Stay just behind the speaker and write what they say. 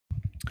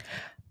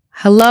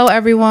Hello,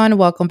 everyone.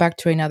 Welcome back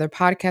to another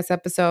podcast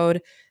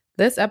episode.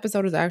 This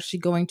episode is actually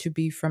going to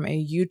be from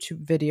a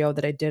YouTube video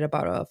that I did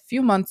about a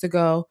few months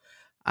ago.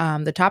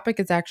 The topic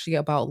is actually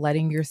about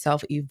letting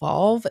yourself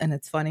evolve. And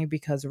it's funny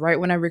because right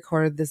when I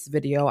recorded this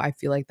video, I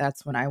feel like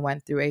that's when I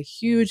went through a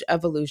huge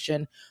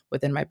evolution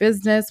within my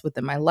business,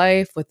 within my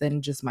life,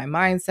 within just my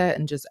mindset,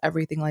 and just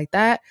everything like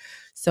that.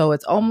 So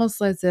it's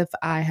almost as if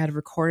I had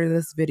recorded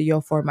this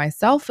video for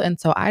myself. And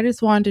so I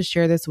just wanted to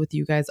share this with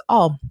you guys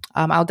all.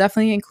 I'll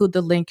definitely include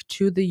the link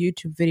to the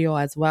YouTube video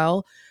as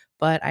well,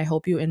 but I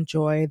hope you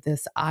enjoy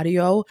this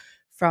audio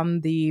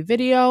from the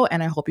video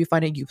and I hope you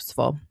find it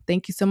useful.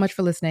 Thank you so much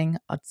for listening.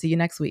 I'll see you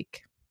next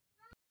week.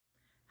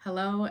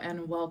 Hello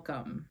and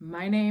welcome.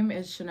 My name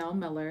is Chanel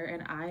Miller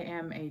and I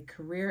am a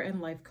career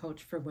and life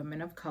coach for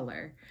women of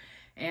color.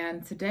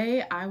 And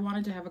today I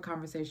wanted to have a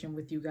conversation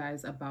with you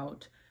guys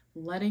about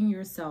letting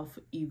yourself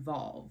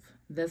evolve.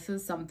 This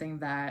is something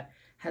that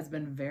has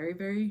been very,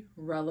 very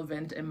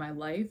relevant in my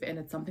life, and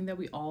it's something that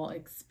we all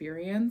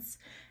experience.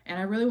 And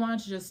I really wanted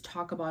to just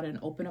talk about it and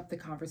open up the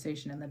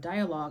conversation and the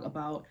dialogue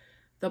about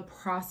the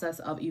process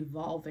of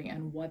evolving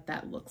and what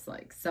that looks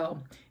like.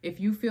 So if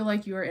you feel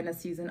like you are in a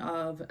season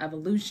of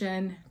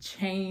evolution,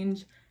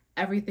 change,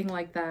 everything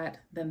like that,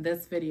 then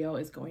this video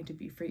is going to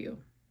be for you.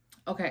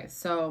 Okay,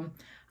 so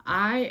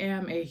I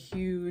am a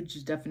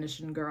huge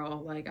definition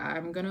girl. Like,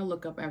 I'm gonna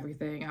look up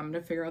everything. I'm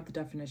gonna figure out the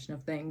definition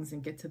of things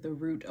and get to the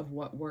root of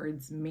what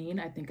words mean.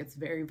 I think it's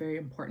very, very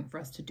important for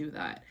us to do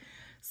that.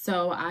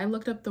 So I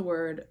looked up the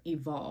word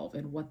evolve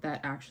and what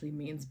that actually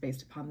means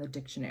based upon the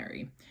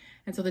dictionary.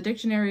 And so the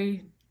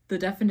dictionary, the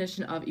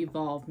definition of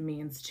evolve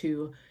means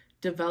to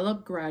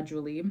develop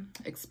gradually,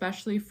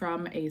 especially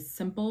from a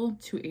simple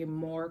to a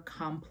more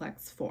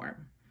complex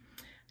form.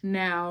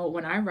 Now,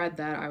 when I read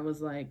that, I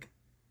was like,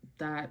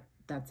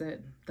 that's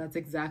it. That's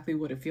exactly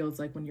what it feels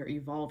like when you're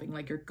evolving.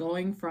 Like, you're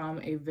going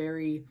from a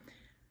very,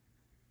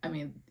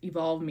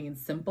 evolve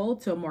means simple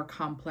to a more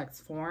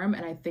complex form.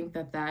 And I think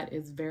that that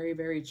is very,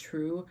 very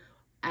true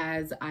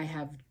as I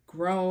have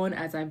grown,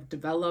 as I've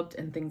developed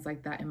and things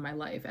like that in my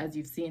life. As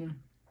you've seen,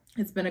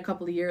 it's been a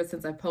couple of years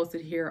since I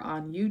posted here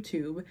on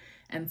YouTube.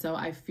 And so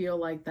I feel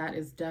like that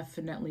is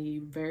definitely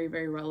very,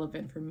 very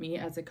relevant for me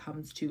as it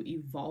comes to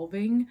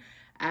evolving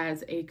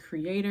as a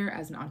creator,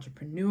 as an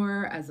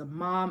entrepreneur, as a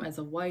mom, as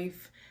a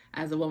wife,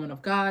 as a woman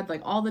of God,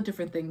 like all the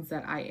different things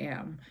that I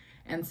am.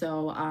 And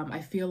so I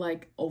feel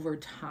like over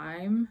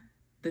time,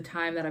 the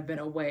time that I've been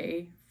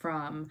away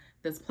from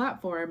this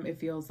platform, it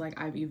feels like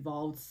I've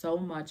evolved so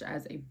much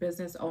as a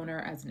business owner,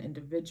 as an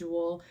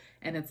individual.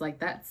 And it's like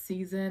that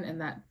season and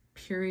that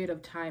period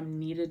of time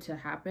needed to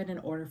happen in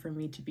order for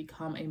me to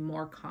become a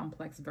more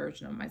complex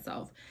version of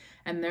myself.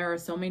 And there are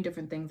so many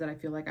different things that I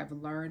feel like I've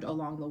learned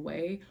along the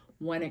way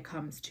when it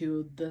comes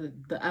to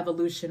the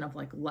evolution of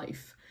like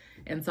life.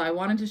 And so I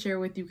wanted to share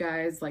with you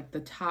guys like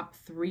the top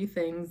 3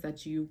 things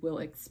that you will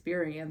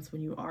experience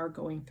when you are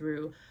going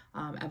through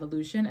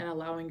evolution and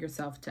allowing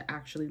yourself to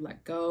actually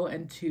let go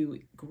and to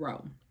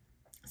grow.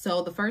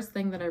 So the first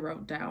thing that I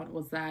wrote down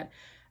was that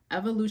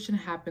evolution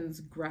happens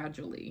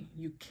gradually.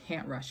 You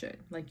can't rush it.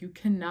 Like, you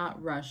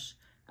cannot rush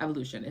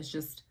evolution.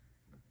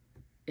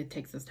 It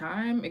takes its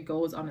time, it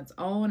goes on its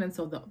own. And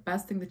so the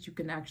best thing that you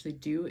can actually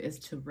do is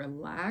to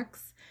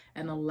relax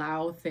and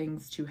allow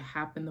things to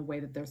happen the way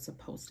that they're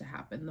supposed to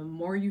happen. The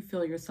more you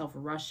feel yourself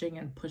rushing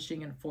and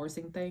pushing and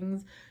forcing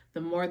things,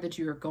 the more that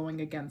you are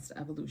going against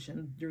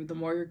evolution. The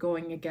more you're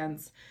going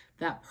against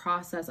that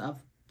process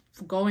of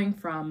going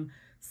from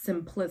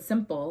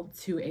simple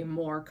to a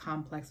more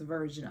complex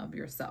version of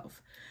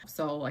yourself.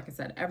 So like I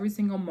said, every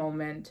single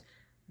moment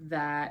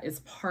that is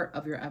part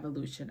of your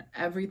evolution,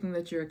 everything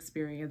that you're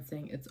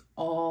experiencing, it's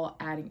all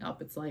adding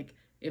up. It's like,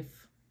 if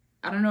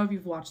I don't know if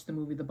you've watched the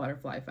movie The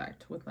Butterfly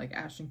Effect with like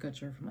Ashton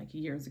Kutcher from like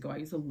years ago. I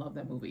used to love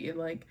that movie. It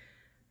like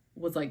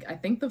was like, I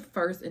think the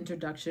first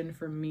introduction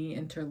for me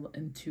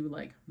into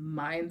like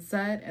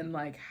mindset and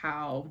like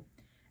how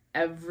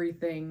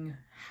everything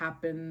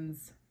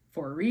happens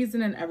for a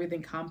reason and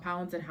everything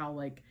compounds, and how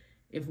like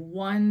if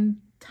one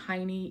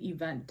tiny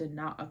event did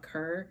not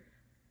occur,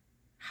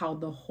 how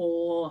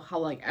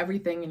like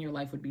everything in your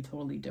life would be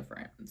totally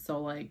different. So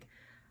like,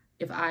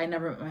 if I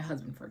never met my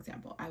husband, for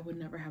example, I would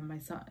never have my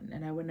son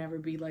and I would never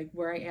be like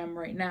where I am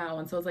right now.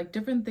 And so it's like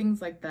different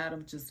things like that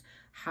of just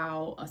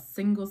how a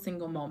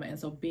single moment. And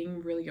so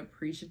being really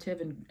appreciative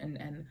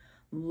and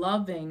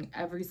loving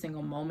every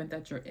single moment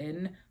that you're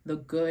in, the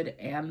good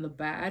and the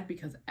bad,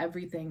 because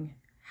everything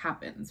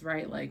happens,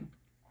 right? Like,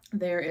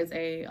 there is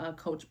a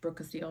coach, Brooke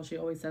Castillo, she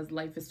always says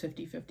life is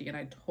 50-50. And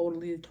I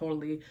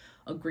totally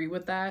agree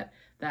with that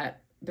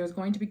there's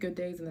going to be good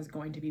days and there's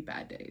going to be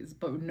bad days.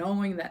 But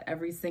knowing that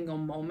every single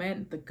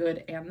moment, the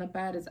good and the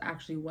bad, is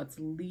actually what's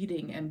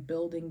leading and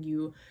building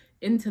you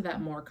into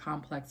that more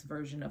complex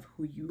version of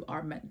who you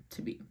are meant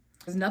to be.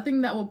 There's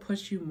nothing that will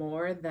push you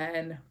more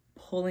than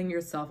pulling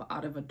yourself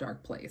out of a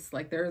dark place.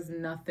 Like, there's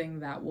nothing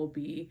that will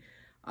be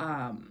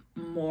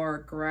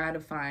more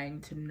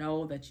gratifying to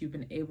know that you've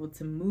been able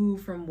to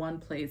move from one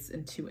place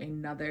into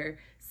another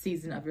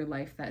season of your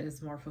life that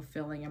is more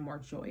fulfilling and more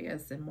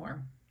joyous and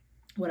more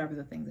whatever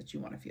the things that you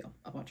want to feel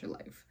about your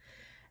life.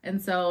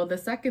 And so the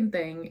second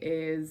thing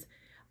is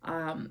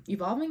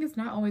evolving is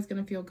not always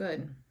going to feel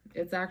good.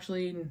 It's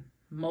actually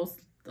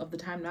most of the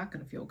time not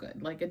going to feel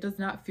good. Like, it does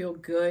not feel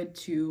good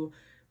to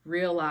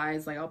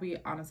realize, like, I'll be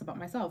honest about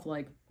myself,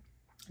 like,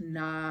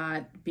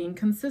 not being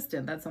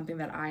consistent. That's something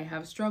that I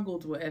have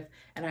struggled with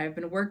and I've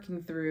been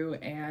working through,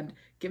 and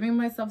giving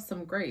myself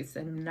some grace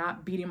and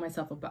not beating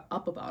myself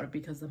up about it,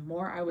 because the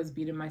more I was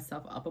beating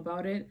myself up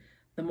about it,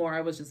 the more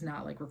I was just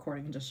not like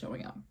recording and just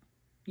showing up.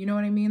 You know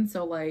what I mean?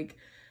 So like,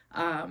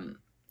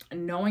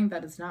 knowing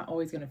that it's not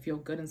always going to feel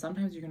good, and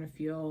sometimes you're going to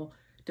feel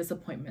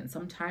disappointment,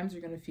 sometimes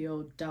you're going to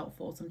feel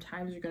doubtful,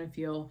 sometimes you're going to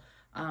feel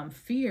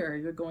fear,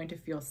 you're going to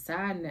feel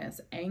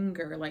sadness,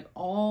 anger, like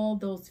all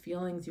those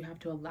feelings. You have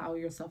to allow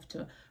yourself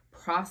to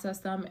process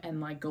them and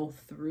like go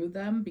through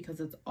them, because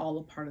it's all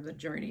a part of the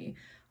journey.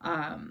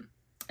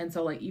 And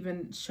so like,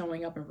 even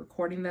showing up and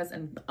recording this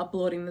and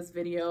uploading this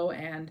video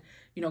and,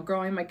 you know,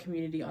 growing my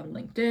community on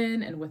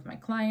LinkedIn and with my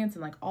clients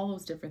and like all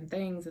those different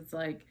things, it's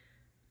like,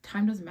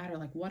 time doesn't matter.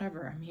 Like,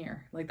 whatever, I'm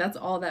here. Like, that's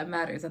all that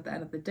matters at the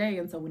end of the day.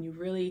 And so when you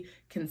really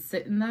can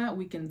sit in that,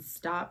 we can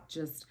stop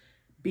just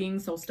being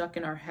so stuck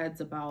in our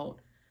heads about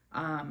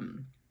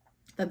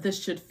that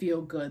this should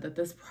feel good, that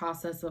this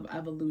process of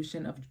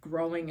evolution, of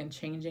growing and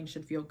changing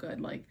should feel good.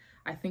 Like,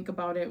 I think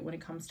about it when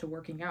it comes to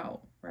working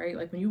out, right?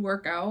 Like, when you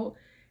work out,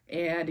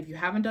 and if you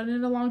haven't done it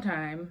in a long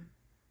time,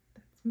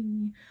 that's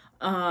me,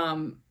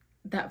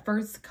 that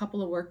first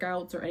couple of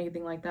workouts or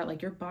anything like that,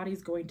 like, your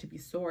body's going to be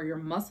sore. Your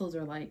muscles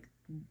are like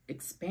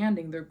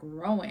expanding, they're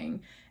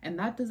growing, and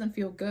that doesn't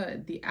feel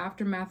good. The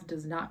aftermath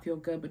does not feel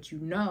good, but you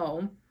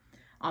know,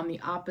 on the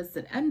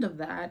opposite end of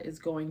that is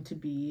going to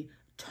be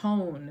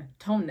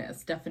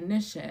toneness,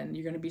 definition.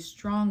 You're going to be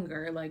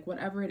stronger, like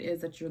whatever it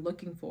is that you're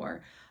looking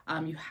for.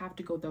 You have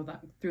to go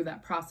through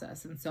that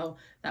process. And so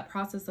that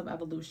process of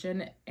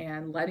evolution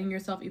and letting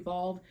yourself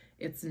evolve,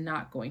 it's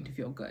not going to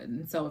feel good.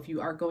 And so if you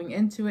are going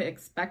into it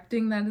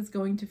expecting that it's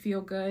going to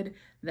feel good,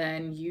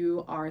 then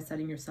you are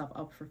setting yourself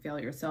up for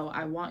failure. So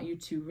I want you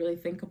to really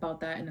think about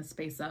that in a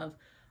space of,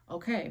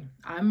 okay,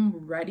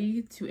 I'm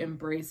ready to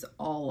embrace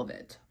all of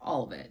it,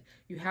 all of it.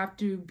 You have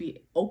to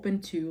be open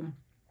to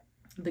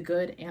the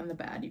good and the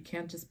bad. You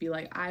can't just be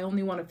like, I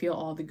only want to feel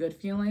all the good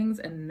feelings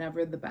and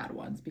never the bad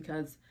ones,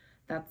 because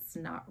that's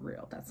not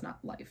real. That's not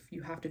life.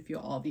 You have to feel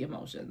all the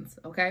emotions.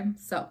 Okay.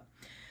 So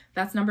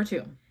that's number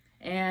 2.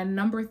 And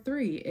number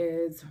 3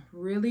 is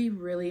really,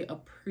 really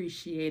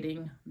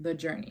appreciating the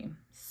journey.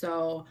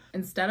 So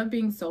instead of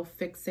being so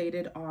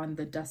fixated on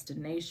the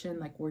destination,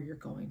 like where you're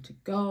going to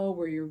go,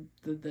 where you're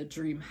the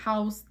dream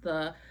house,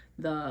 the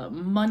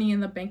money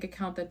in the bank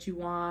account that you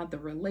want, the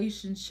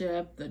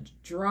relationship, the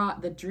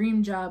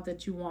dream job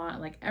that you want,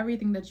 like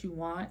everything that you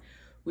want,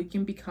 we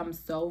can become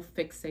so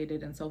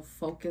fixated and so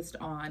focused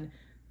on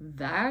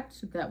that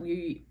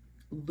we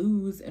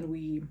lose and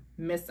we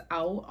miss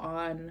out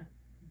on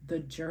the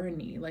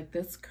journey, like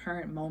this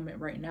current moment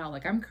right now.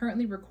 Like, I'm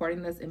currently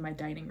recording this in my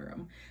dining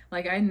room.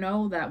 Like, I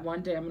know that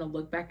one day I'm gonna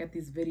look back at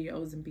these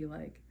videos and be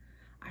like,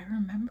 I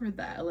remember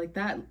that. Like,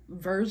 that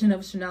version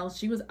of Chanel,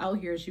 she was out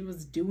here, she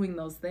was doing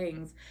those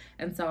things.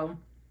 And so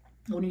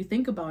when you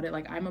think about it,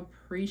 like, I'm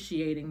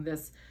appreciating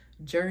this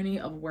journey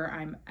of where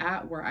I'm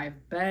at, where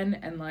I've been,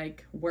 and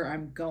like where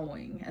I'm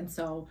going. And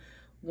so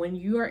when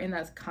you are in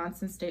that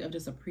constant state of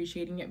just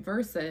appreciating it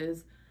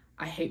versus,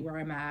 I hate where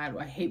I'm at,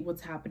 I hate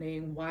what's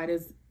happening, why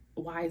is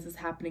this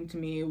happening to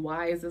me,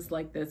 why is this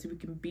like this, we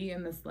can be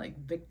in this like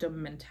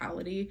victim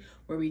mentality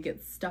where we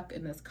get stuck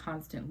in this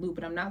constant loop.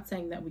 And I'm not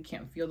saying that we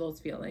can't feel those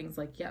feelings.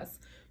 Like, yes,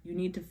 you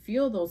need to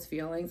feel those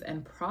feelings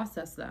and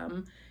process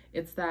them.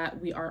 It's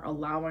that we are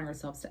allowing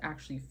ourselves to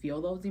actually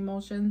feel those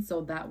emotions, so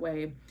that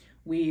way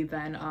we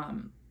then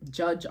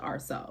judge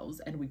ourselves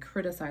and we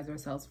criticize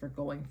ourselves for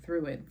going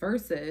through it,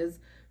 versus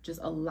just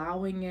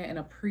allowing it and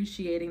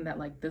appreciating that,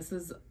 like, this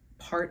is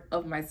part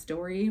of my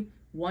story.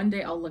 One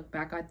day I'll look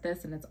back at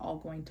this and it's all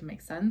going to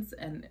make sense.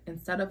 And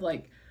instead of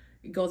like,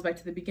 it goes back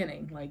to the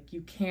beginning, like,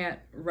 you can't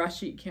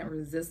rush it, you can't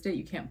resist it,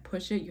 you can't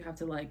push it, you have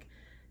to like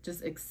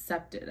just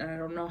accept it. And I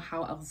don't know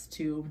how else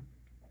to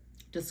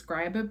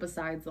describe it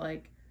besides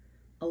like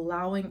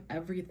allowing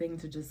everything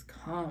to just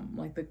come,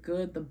 like the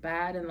good, the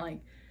bad, and like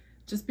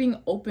just being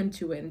open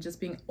to it and just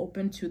being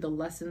open to the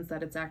lessons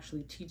that it's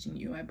actually teaching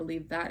you. I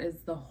believe that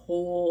is the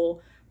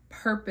whole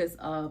purpose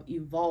of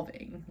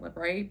evolving,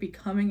 right?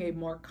 Becoming a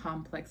more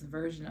complex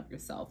version of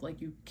yourself.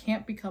 Like, you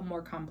can't become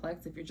more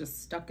complex if you're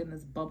just stuck in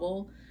this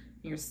bubble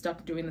and you're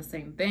stuck doing the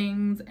same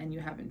things and you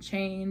haven't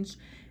changed.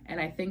 And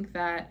I think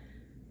that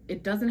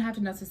it doesn't have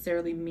to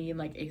necessarily mean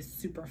like a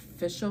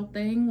superficial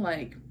thing,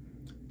 like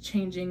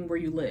changing where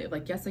you live.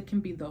 Like, yes, it can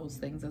be those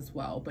things as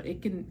well, but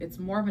it's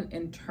more of an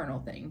internal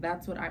thing.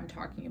 That's what I'm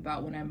talking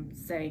about when I'm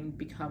saying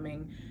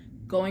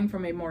going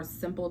from a more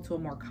simple to a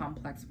more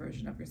complex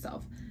version of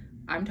yourself.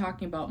 I'm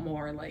talking about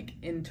more like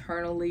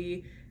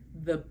internally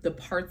the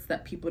parts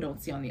that people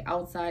don't see on the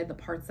outside, the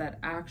parts that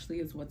actually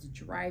is what's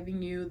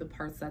driving you, the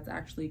parts that's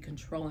actually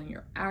controlling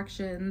your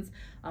actions,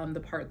 the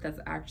part that's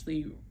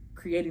actually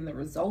creating the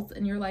results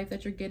in your life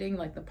that you're getting,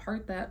 like the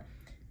part that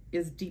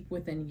is deep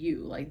within you,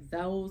 like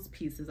those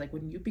pieces. Like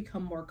when you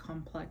become more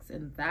complex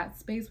in that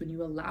space, when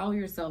you allow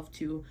yourself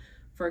to,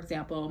 for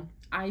example,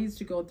 I used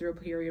to go through a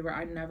period where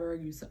I never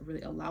used to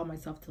really allow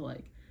myself to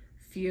like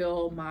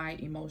feel my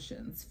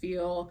emotions,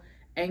 feel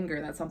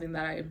anger. That's something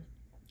that I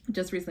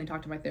just recently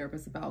talked to my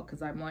therapist about,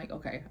 because I'm like,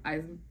 okay,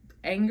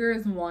 anger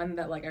is one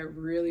that like I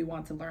really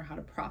want to learn how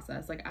to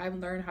process. Like I've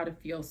learned how to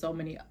feel so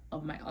many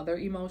of my other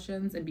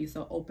emotions and be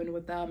so open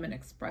with them and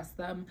express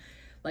them.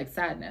 Like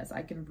sadness,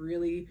 I can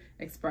really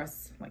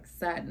express like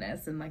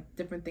sadness and like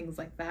different things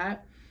like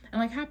that, and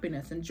like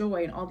happiness and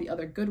joy and all the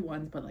other good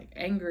ones. But like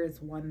anger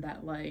is one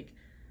that like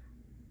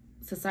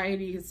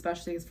society,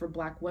 especially is for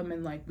Black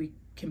women, like we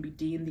can be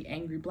deemed the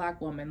angry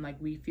Black woman.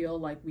 Like we feel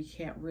like we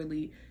can't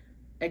really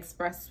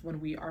express when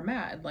we are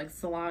mad. Like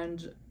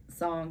Solange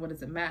song, what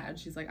is it, Mad?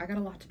 She's like, I got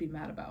a lot to be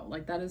mad about.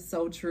 Like that is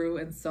so true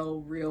and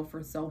so real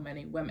for so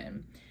many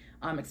women,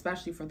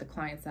 especially for the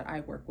clients that I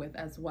work with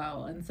as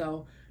well. And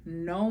so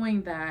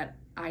knowing that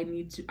I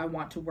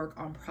want to work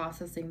on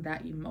processing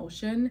that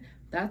emotion,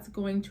 that's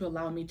going to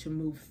allow me to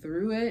move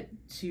through it,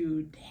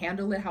 to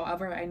handle it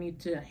however I need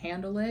to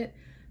handle it.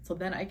 So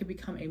then I can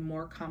become a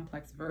more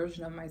complex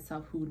version of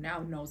myself who now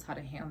knows how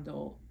to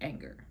handle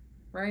anger,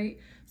 right?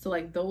 So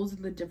like those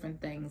are the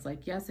different things.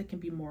 Like yes, it can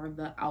be more of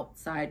the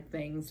outside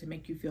things to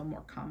make you feel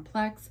more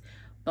complex,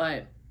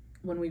 but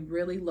when we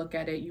really look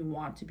at it, you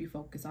want to be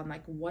focused on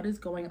like what is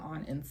going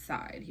on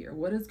inside here,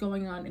 what is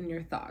going on in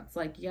your thoughts.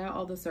 Like yeah,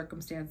 all the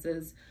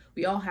circumstances,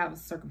 we all have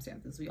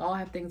circumstances, we all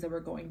have things that we're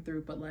going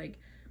through, but like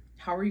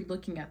how are you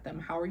looking at them?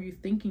 How are you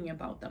thinking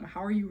about them?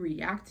 How are you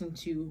reacting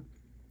to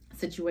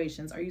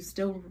situations? Are you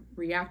still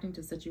reacting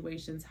to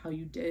situations how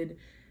you did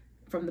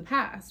from the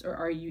past, or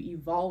are you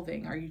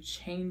evolving? Are you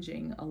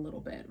changing a little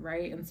bit,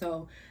 right? And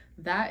so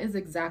that is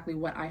exactly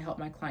what I help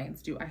my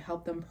clients do. I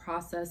help them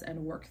process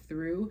and work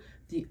through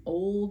the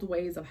old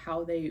ways of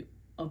how they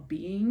of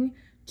being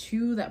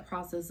to that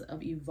process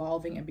of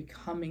evolving and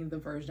becoming the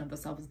version of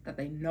themselves that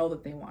they know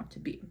that they want to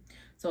be.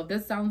 So if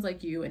this sounds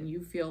like you and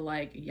you feel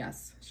like,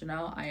 yes,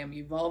 Chanel, I am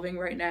evolving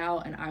right now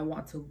and I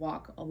want to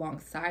walk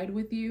alongside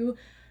with you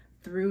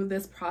through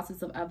this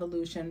process of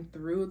evolution,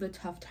 through the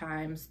tough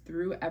times,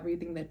 through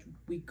everything that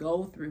we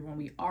go through when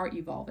we are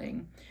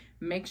evolving,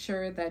 make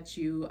sure that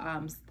you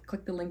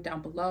click the link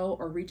down below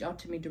or reach out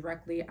to me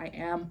directly. I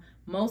am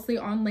mostly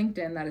on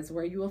LinkedIn. That is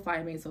where you will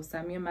find me. So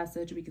send me a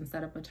message. We can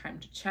set up a time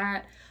to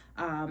chat,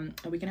 and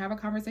we can have a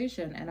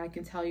conversation, and I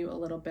can tell you a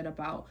little bit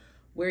about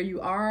where you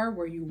are,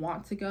 where you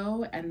want to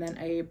go, and then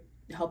I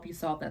help you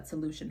solve that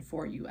solution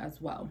for you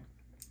as well.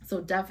 So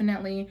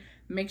definitely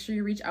make sure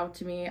you reach out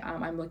to me.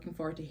 I'm looking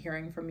forward to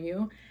hearing from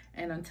you.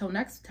 And until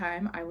next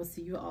time, I will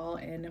see you all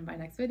in my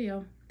next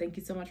video. Thank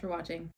you so much for watching.